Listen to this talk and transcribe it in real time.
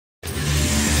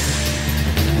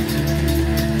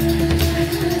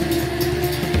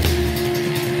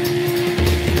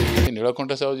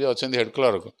नीलकंठ साहू जी अच्छा head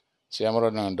clerk सी आम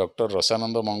doctor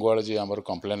रसानंद Mangwal जी आम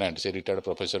कंप्लेनेंट से रिटायर्ड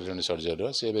प्रोफेसर जन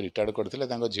सर्जरी से रिटायर्ड करते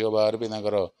झील बाहर भी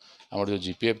आम जो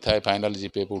जीपीएफ थाए फाइनाल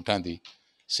जीपीएफ उठाती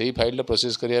से ही फाइल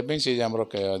प्रोसेस करने से आम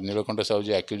नीलकंठ साहू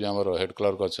जी आक्यूज आम हेड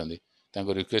क्लर्क अच्छा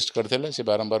रिक्वेस्ट करते से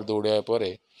बारंबार दौड़ा पर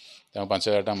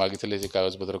 5,000 टका मागिले से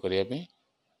कागज पत्र करने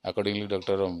अकॉर्डिंगली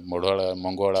डॉक्टर मढ़ुआला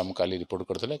मंगवाल आम काली रिपोर्ट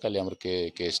करते काली आम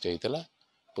केसटे होता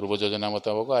पूर्व योजना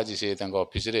मुताबक आज सी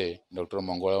ऑफिस रे डॉक्टर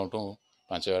मंगवाल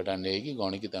 5,000 टका नहीं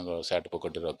गणिकी सार्ट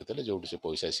पकेट रखी जो से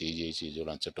पैसा सीज जो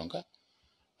लांच टंका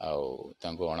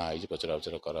अणाई पचरा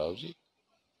उचरा कराऊँगी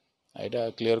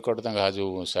यहाँ क्लीयर कट जो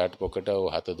सार्ट पकेट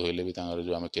और हाथ धोइले भी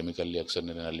जो आम केमिकल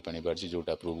रिएक्शन नाली पानी बाहरी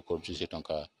जोटा प्रूव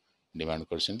कर डिमांड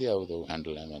कर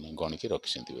हैंडल मैंने गणिकी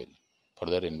रखी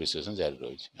फर्दर इन्वेस्टिगेशन जारी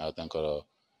रही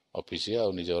ऑफिस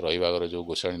और निज रही जो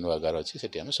गोसाणी नुआगार अच्छी से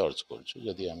सर्च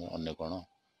करुँ आम अन्न कौन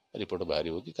रिपोर्ट बाहर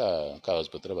कि कागज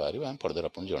पत्र बाहर आम फर्दर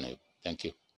आपको जनइबू थैंक यू।